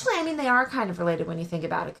 Actually, I mean, they are kind of related when you think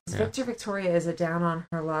about it, because Victoria is a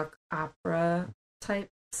down-on-her-luck opera-type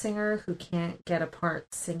singer who can't get a part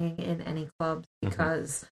singing in any club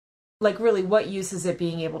because, like, really, what use is it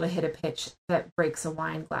being able to hit a pitch that breaks a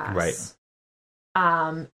wine glass? Right.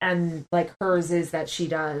 And, like, hers is that she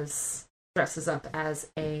dresses up as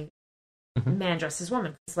a man dressed as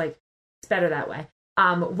woman. It's like, it's better that way.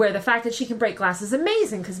 Where the fact that she can break glass is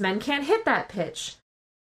amazing because men can't hit that pitch.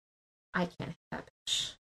 I can't hit that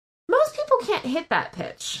pitch. Most people can't hit that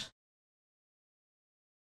pitch.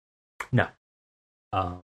 No.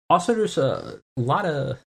 Also, there's a lot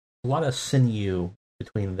of sinew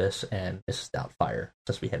between this and Mrs. Doubtfire,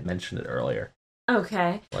 since we had mentioned it earlier.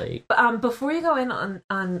 Okay. Like, before you go in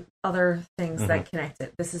on other things that connect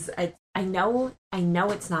it, this is I know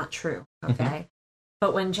it's not true. Okay.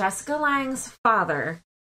 But when Jessica Lange's father,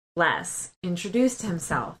 Les, introduced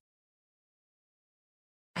himself,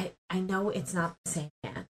 I know it's not the same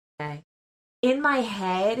man, okay? In my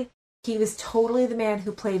head, he was totally the man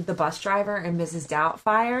who played the bus driver in Mrs.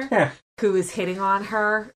 Doubtfire, who was hitting on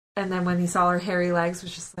her, and then when he saw her hairy legs,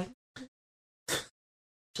 was just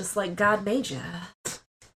like God made you.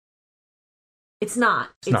 It's not.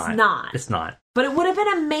 It's not. It's not. But it would have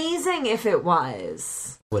been amazing if it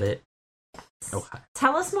was. Would it? Okay.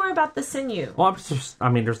 Tell us more about the sinew. Well,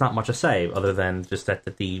 there's not much to say other than just that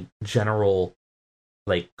the general,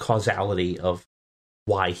 like, causality of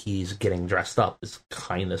why he's getting dressed up is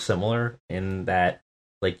kind of similar in that,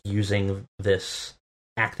 like, using this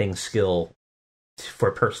acting skill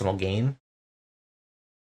for personal gain.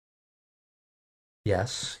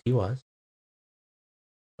 Yes, he was.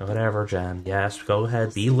 Whatever, Jen. Yes, go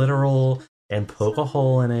ahead. Be literal and poke a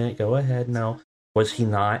hole in it. Go ahead. No. Was he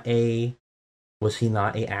not a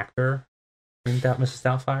actor in Mrs.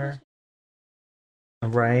 Doubtfire?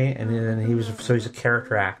 Right? And then he's a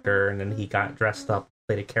character actor, and then he got dressed up,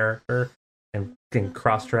 played a character, and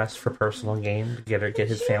cross-dressed for personal gain to get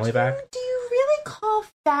his family back. Do you really call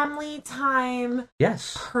family time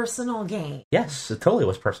personal gain? Yes, it totally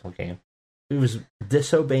was personal gain. It was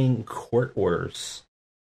disobeying court orders.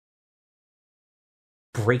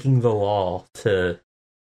 Breaking the law the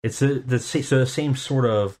same sort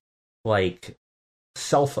of, like,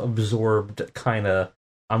 self-absorbed kind of,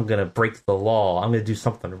 I'm gonna break the law, I'm gonna do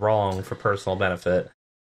something wrong for personal benefit.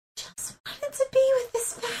 Just wanted to be with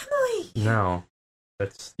this family. No,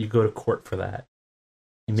 you go to court for that.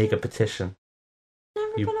 You make a petition.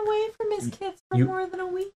 Never been away from his kids for more than a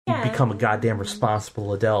weekend. You become a goddamn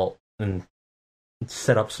responsible adult and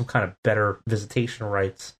set up some kind of better visitation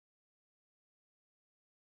rights.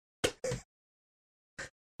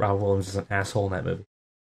 Rob Williams is an asshole in that movie.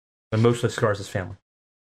 Emotionally scars his family.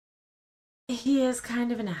 He is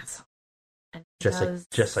kind of an asshole. And just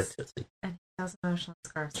like Tootsie. And he has emotional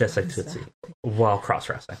scars. Just like Tootsie. While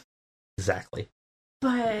cross-dressing. Exactly.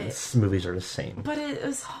 But these movies are the same. But it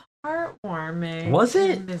was heartwarming. Was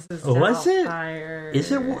it? Mrs. Was Doubtfire. it?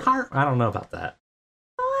 Is it heart? I don't know about that.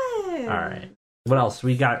 What? Alright. What else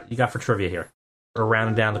you got for trivia here? We're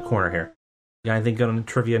rounding down the corner here. You got anything good on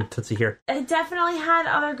trivia and Tootsie here? I definitely had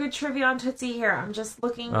other good trivia on Tootsie here. I'm just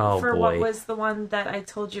looking for what was the one that I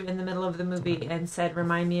told you in the middle of the movie and said,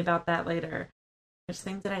 remind me about that later. Which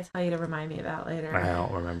thing did I tell you to remind me about later? I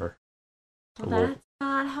don't remember. Well, that's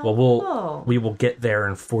not helpful. Well, we will get there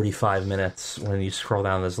in 45 minutes when you scroll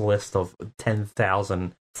down this list of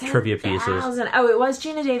 10,000 trivia pieces. Oh, it was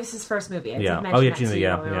Geena Davis's first movie. I did mention that to you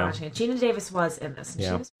while we were watching it. Geena Davis was in this, and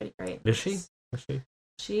she was pretty great. Is she? Was she?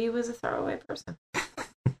 She was a throwaway person.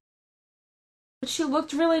 But she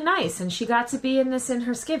looked really nice, and she got to be in this in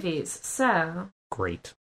her skivvies, so...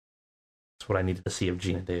 Great. That's what I needed to see of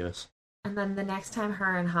Geena Davis. And then the next time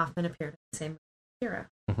her and Hoffman appeared in the same hero.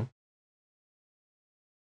 Mm-hmm.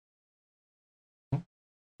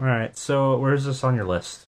 All right, so where's this on your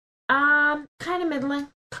list? Kind of middling.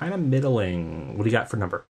 Kind of middling. What do you got for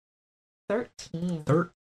number? 13.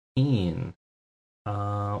 13.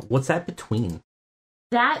 What's that between?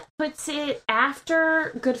 That puts it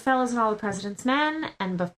after Goodfellas and All the President's Men,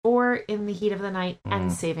 and before In the Heat of the Night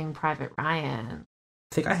and Saving Private Ryan.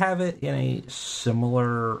 I think I have it in a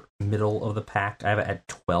similar middle of the pack. I have it at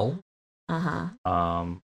 12.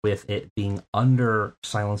 With it being under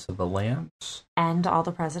Silence of the Lambs. And All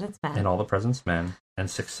the President's Men. And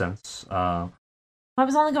Sixth Sense. I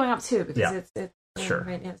was only going up 2 because it's sure.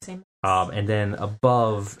 Right near the same. And then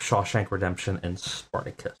above Shawshank Redemption and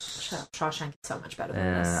Spartacus. Shawshank is so much better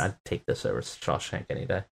than this. I'd take this over Shawshank any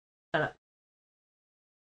day. Shut up.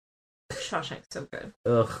 Shawshank's so good.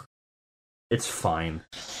 Ugh. It's fine.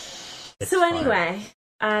 So anyway,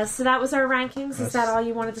 so that was our rankings. Is that all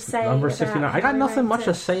you wanted to say? Number 69. I got nothing much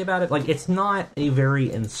to say about it. Like, it's not a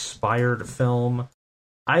very inspired film.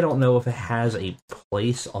 I don't know if it has a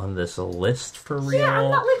place on this list for real. Yeah,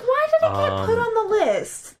 I'm not like, why did it get put on the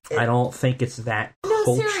list? I don't think it's that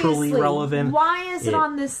culturally relevant. Why is it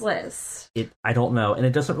on this list? I don't know. And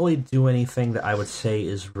it doesn't really do anything that I would say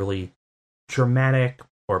is really dramatic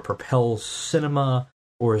or propels cinema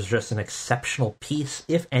or is just an exceptional piece.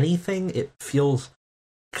 If anything, it feels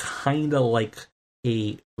kind of like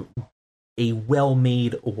a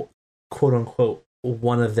well-made, quote-unquote,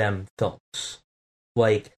 one of them films.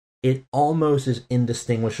 Like, it almost is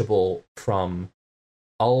indistinguishable from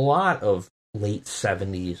a lot of late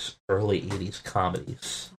 70s, early 80s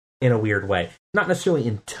comedies in a weird way. Not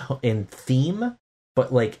necessarily in theme,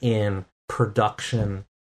 but like in production,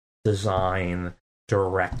 design,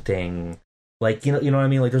 directing. Like, you know what I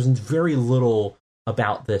mean? Like, there's very little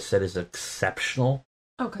about this that is exceptional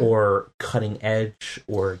or cutting edge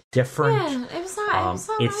or different. Yeah, it was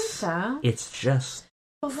not. It's just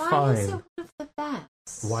But why fine. is it one of the best?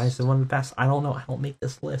 Why is it one of the best? I don't know. I don't make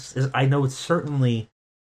this list. I know it's certainly,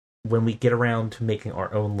 when we get around to making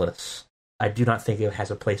our own lists, I do not think it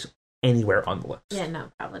has a place anywhere on the list. Yeah,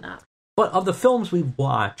 no, probably not. But of the films we've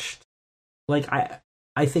watched, like,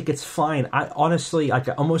 I think it's fine. I honestly, I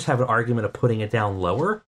almost have an argument of putting it down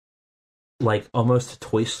lower. like almost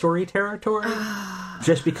Toy Story territory,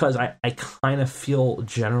 just because I kind of feel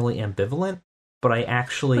generally ambivalent, but I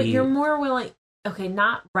actually... But you're more willing... Okay,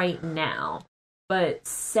 not right now, but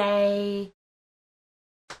say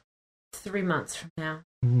 3 months from now.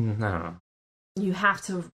 No. You have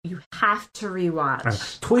to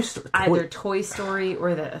rewatch either Toy Story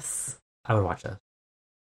or this. I would watch this.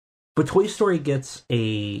 But Toy Story gets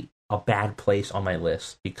a bad place on my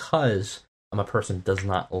list because I'm a person who does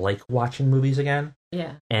not like watching movies again.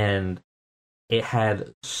 Yeah. And it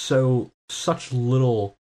had such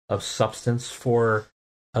little of substance for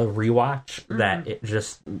a rewatch that it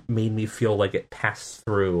just made me feel like it passed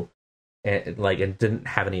through and like it didn't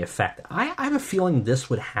have any effect. I have a feeling this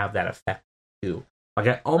would have that effect too. Like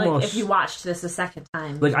I almost, like if you watched this a second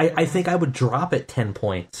time, like I think I would drop it 10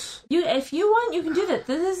 points. If you want, you can do that.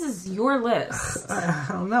 This is your list. I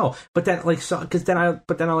don't know, but then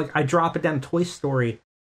I drop it down to Toy Story.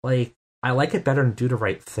 Like I like it better than Do the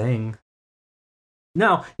Right Thing.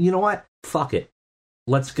 No, you know what? Fuck it.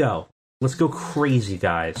 Let's go. Let's go crazy,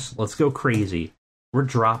 guys. Let's go crazy. We're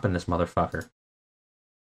dropping this motherfucker.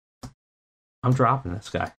 I'm dropping this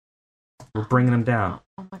guy. We're bringing him down.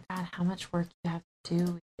 Oh my god, how much work you have to do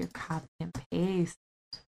with your copy and paste.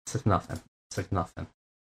 It's like nothing.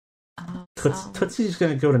 Oh, Tootsie's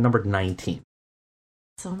going to go to number 19.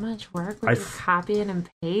 So much work with your copying and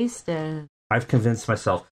pasting. I've convinced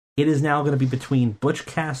myself. It is now going to be between Butch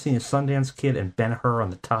Cassidy and Sundance Kid and Ben-Hur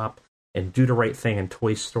on the top and Do the Right Thing and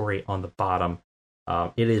Toy Story on the bottom.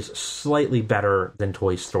 It is slightly better than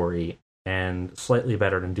Toy Story and slightly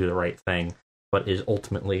better than Do the Right Thing, but is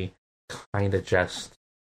ultimately kind of just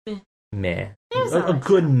meh. A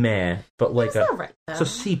good meh, but like it's a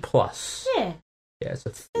C+. Yeah. Yeah,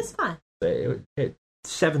 it's fine.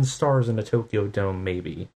 7 stars in the Tokyo Dome,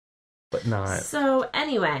 maybe, but not. So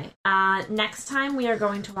anyway, next time we are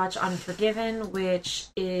going to watch Unforgiven, which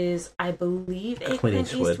is, I believe, a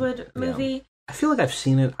Clint Eastwood movie. Yeah. I feel like I've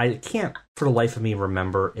seen it. I can't, for the life of me,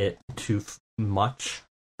 remember it too much.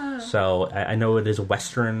 So I know it is a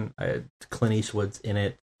Western. Clint Eastwood's in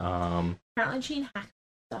it. Apparently Gene Hackman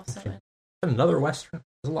is also in it. Another Western.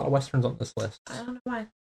 There's a lot of Westerns on this list. I don't know why.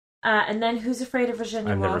 And then Who's Afraid of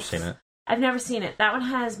Virginia Woolf? I've never seen it. I've never seen it. That one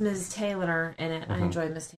has Ms. Taylor in it. I enjoy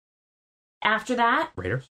Ms. Taylor. After that,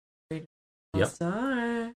 Raiders. Yep.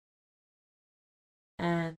 Star.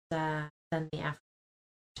 And then The African.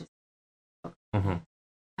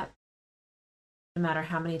 No matter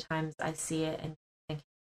how many times I see it and think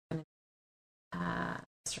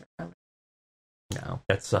no,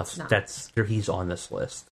 he's on this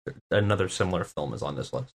list. Another similar film is on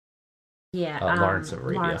this list. Yeah, Lawrence of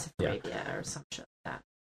Arabia. Lawrence of Arabia or some shit like that.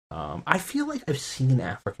 I feel like I've seen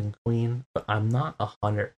African Queen, but I'm not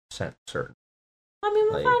 100% certain. I mean,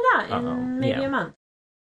 we'll find out in maybe a month.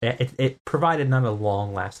 It provided not a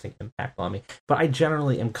long-lasting impact on me, but I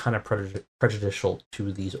generally am kind of prejudicial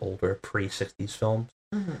to these older pre-60s films.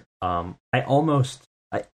 I almost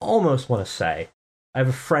want to say, I have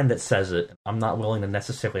a friend that says it. I'm not willing to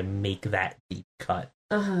necessarily make that deep cut,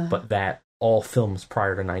 but that all films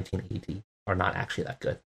prior to 1980 are not actually that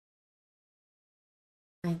good.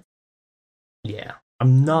 Yeah,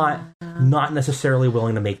 I'm not necessarily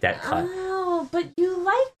willing to make that cut. Oh, but you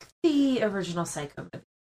like the original Psycho movie.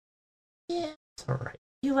 Yeah, it's all right.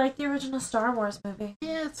 You like the original Star Wars movie.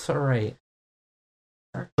 Yeah, it's all right.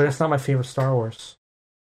 But it's not my favorite Star Wars.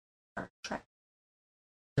 Star Trek.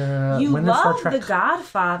 You love The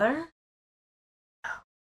Godfather.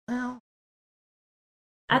 Well,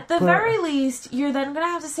 at the very least, you're then going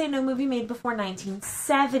to have to say no movie made before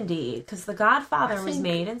 1970, because The Godfather was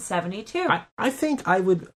made in 72. I think I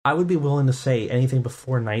would be willing to say anything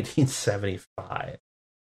before 1975.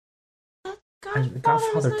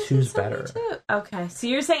 Godfather 2 is better. Okay, so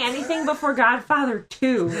you're saying anything before Godfather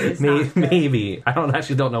 2 is maybe. I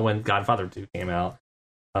don't know when Godfather 2 came out.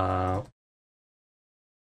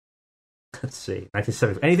 Let's see,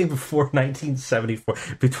 1970. Anything before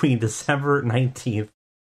 1974, between December 19th.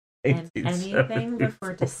 And anything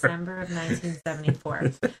before December of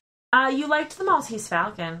 1974. You liked The Maltese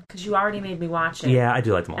Falcon, because you already made me watch it. Yeah, I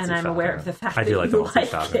do like The Maltese Falcon. And I'm aware of the fact that you like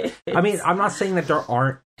it. I mean, I'm not saying that there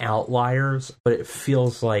aren't outliers, but it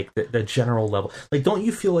feels like the general level. Like, don't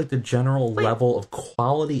you feel like the general level of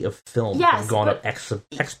quality of film has gone up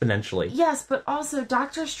exponentially? Yes, but also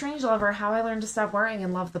Dr. Strangelove, or How I Learned to Stop Worrying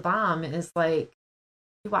and Love the Bomb, is like,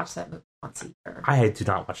 you watch that movie once a year. I do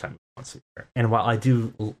not watch that movie once a year. And while I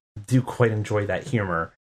do quite enjoy that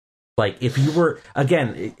humor, like, if you were,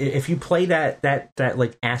 again, if you play that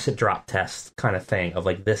like acid drop test kind of thing of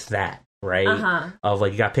like this, that, right? Of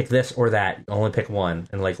like you gotta pick this or that, only pick one,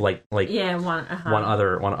 and like one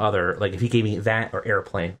other. Like if he gave me that or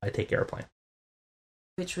Airplane, I take Airplane,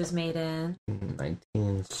 which was made in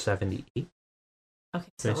 1978. Okay,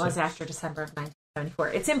 so it was after December of 1974.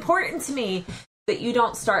 It's important to me that you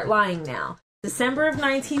don't start lying now. December of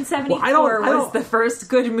 1974 was the first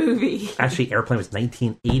good movie. Actually, Airplane was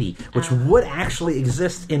 1980, which would actually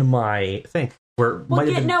exist in my thing. But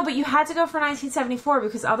you had to go for 1974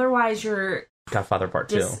 because otherwise you're Godfather Part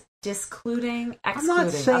 2. Excluding.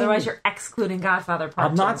 Otherwise you're excluding Godfather Part 2.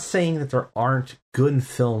 I'm not saying that there aren't good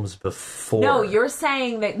films before. No, you're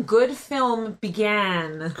saying that good film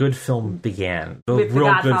began. Good film began. With the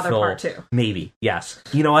Godfather Part 2. Maybe, yes.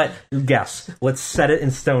 You know what? Guess. Let's set it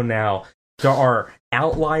in stone now. There are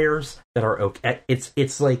outliers that are okay.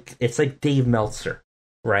 It's like Dave Meltzer,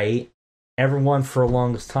 right? Everyone for the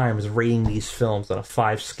longest time was rating these films on a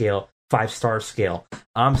 5-star scale.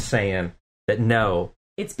 I'm saying that no.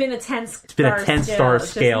 It's been a 10-star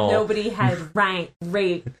scale. Nobody had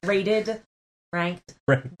rated.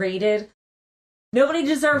 Nobody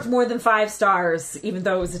deserved more than 5 stars, even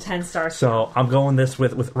though it was a 10-star scale. So I'm going this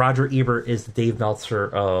with Roger Ebert is the Dave Meltzer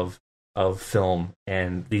of film,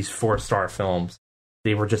 and these 4-star films,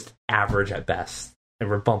 they were just average at best, and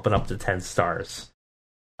we're bumping up to 10 stars.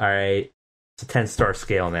 All right, it's a 10-star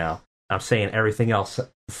scale now. I'm saying everything else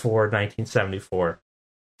before 1974,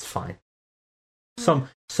 it's fine. Some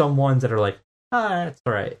ones that are like, it's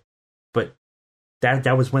all right, but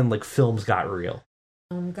that was when like films got real.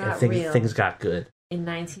 Things got good in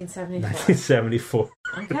 1974.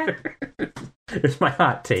 Okay, there's my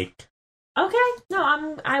hot take. Okay,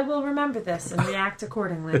 no, I will remember this and react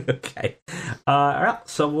accordingly. Okay, all right.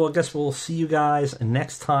 So I guess we'll see you guys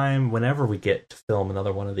next time whenever we get to film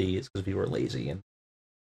another one of these because we were lazy and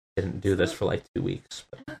didn't do this for like 2 weeks.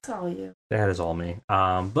 But that's all you. That is all me.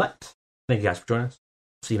 But thank you guys for joining us.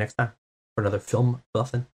 See you next time for another film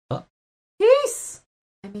buffing up. Peace.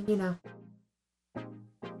 I mean, you know.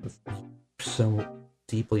 So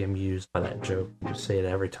deeply amused by that joke. You say it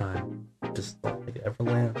every time. Just don't think it ever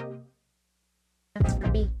land. That's for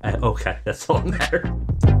me. Okay, that's all that matters.